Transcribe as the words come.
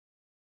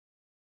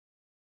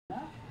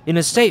In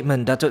a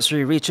statement, Datuk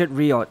Seri Richard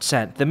Riot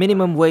said the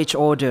Minimum Wage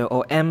Order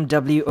or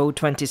MWO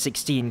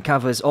 2016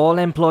 covers all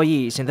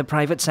employees in the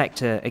private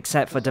sector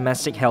except for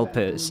domestic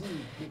helpers.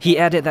 He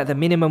added that the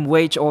Minimum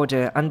Wage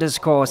Order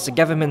underscores the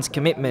government's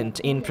commitment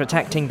in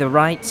protecting the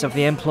rights of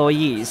the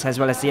employees as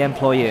well as the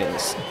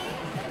employers.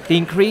 The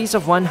increase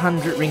of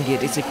 100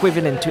 ringgit is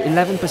equivalent to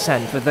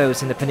 11% for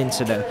those in the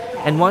peninsula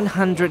and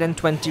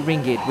 120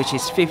 ringgit, which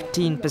is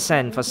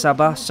 15% for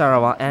Sabah,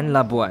 Sarawak and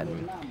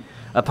Labuan.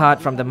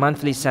 Apart from the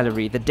monthly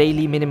salary, the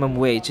daily minimum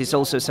wage is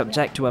also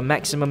subject to a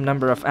maximum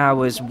number of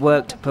hours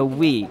worked per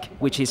week,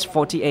 which is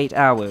 48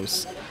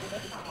 hours.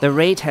 The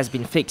rate has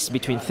been fixed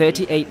between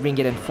 38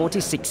 ringgit and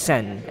 46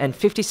 cent and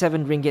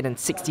 57 ringgit and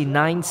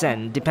 69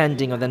 cent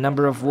depending on the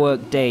number of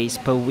work days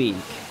per week.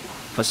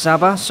 For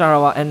Sabah,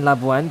 Sarawak and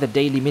Labuan, the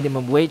daily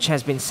minimum wage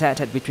has been set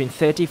at between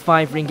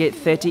 35 ringgit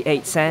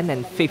 38 cent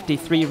and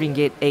 53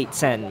 ringgit 8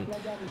 cent.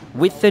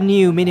 With the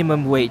new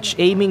minimum wage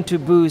aiming to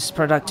boost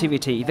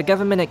productivity, the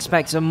government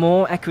expects a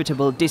more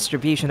equitable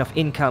distribution of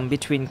income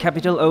between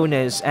capital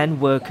owners and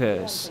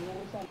workers.